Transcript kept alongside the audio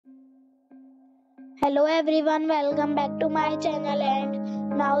Hello everyone, welcome back to my channel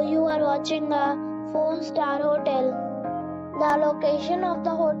and now you are watching a 4-star hotel. The location of the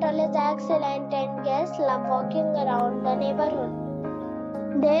hotel is excellent and guests love walking around the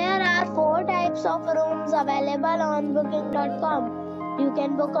neighborhood. There are 4 types of rooms available on booking.com. You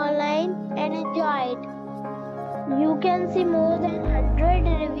can book online and enjoy it. You can see more than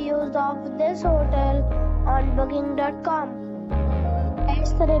 100 reviews of this hotel on booking.com.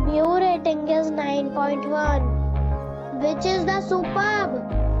 Its review rating is 9.1, which is the superb.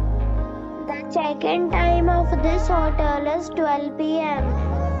 The check-in time of this hotel is 12 p.m.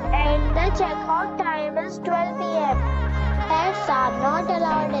 and the check-out time is 12 p.m. Pets are not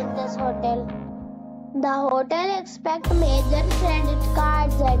allowed in this hotel. The hotel accepts major credit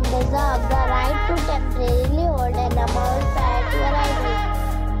cards and reserves the right to temporarily hold an amount prior to arrival.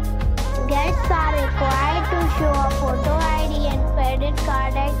 Guests are required to show a photo ID and credit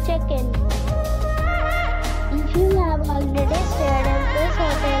card at check-in. If you have already stayed in this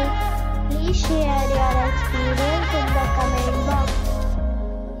hotel, please share your experience in the comment box.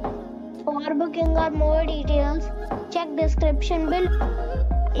 For booking or more details, check description below.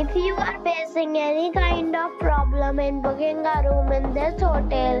 If you are facing any kind of problem in booking a room in this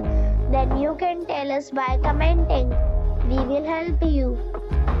hotel, then you can tell us by commenting. We will help you.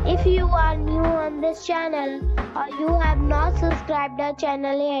 If you are new on this channel or you have not subscribed our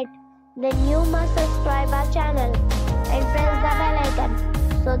channel yet, then you must subscribe our channel and press the bell icon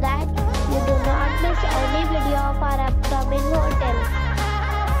so that you do not miss any video of our upcoming hotel.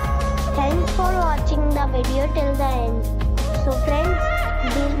 Thanks for watching the video till the end. So friends,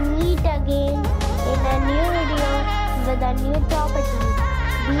 we'll meet again in a new video with a new property.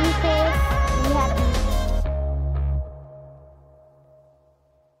 Be safe, be happy.